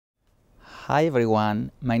Hi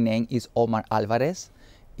everyone, my name is Omar Alvarez.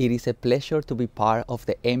 It is a pleasure to be part of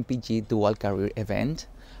the MPG Dual Career event.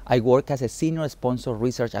 I work as a Senior Sponsor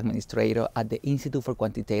Research Administrator at the Institute for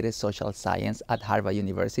Quantitative Social Science at Harvard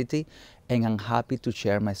University, and I'm happy to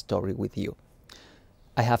share my story with you.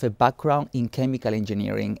 I have a background in chemical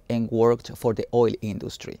engineering and worked for the oil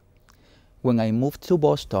industry. When I moved to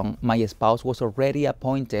Boston, my spouse was already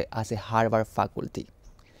appointed as a Harvard faculty.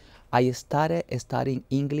 I started studying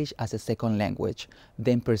English as a second language,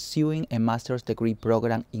 then pursuing a master's degree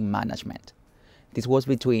program in management. This was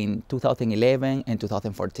between 2011 and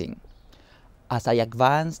 2014. As I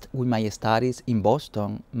advanced with my studies in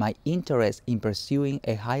Boston, my interest in pursuing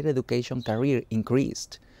a higher education career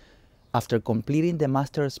increased. After completing the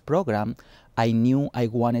master's program, I knew I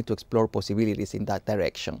wanted to explore possibilities in that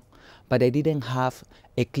direction, but I didn't have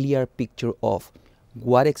a clear picture of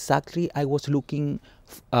what exactly I was looking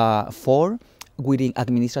for within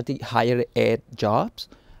administrative higher ed jobs,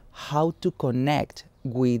 how to connect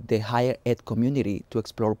with the higher ed community to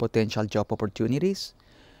explore potential job opportunities,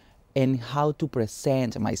 and how to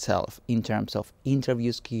present myself in terms of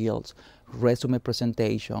interview skills, resume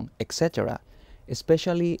presentation, etc.,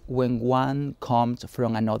 especially when one comes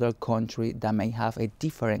from another country that may have a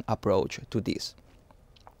different approach to this.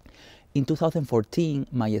 In 2014,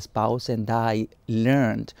 my spouse and I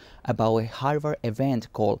learned about a Harvard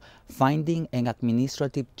event called Finding an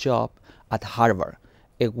Administrative Job at Harvard,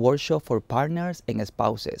 a workshop for partners and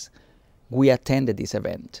spouses. We attended this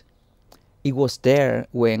event. It was there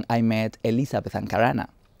when I met Elizabeth Ancarana.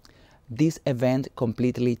 This event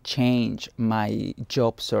completely changed my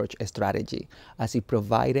job search strategy as it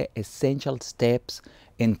provided essential steps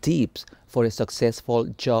and tips for a successful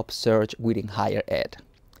job search within higher ed.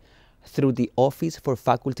 Through the Office for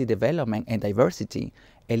Faculty Development and Diversity,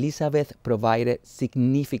 Elizabeth provided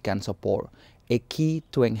significant support, a key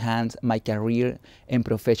to enhance my career and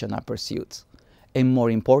professional pursuits, and more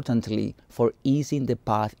importantly, for easing the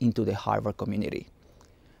path into the Harvard community.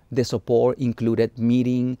 The support included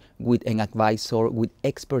meeting with an advisor with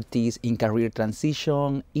expertise in career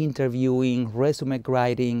transition, interviewing, resume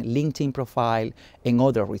writing, LinkedIn profile, and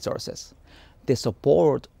other resources. The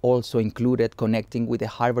support also included connecting with the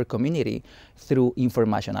Harvard community through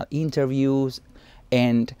informational interviews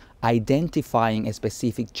and identifying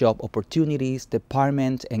specific job opportunities,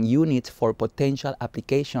 departments, and units for potential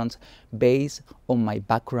applications based on my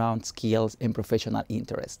background, skills, and professional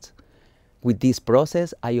interests. With this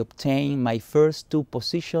process, I obtained my first two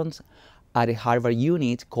positions at a Harvard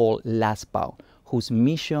unit called LASPAO, whose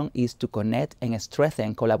mission is to connect and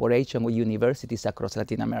strengthen collaboration with universities across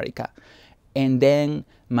Latin America. And then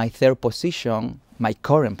my third position, my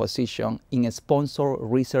current position, in Sponsor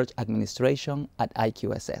Research Administration at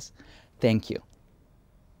IQSS. Thank you.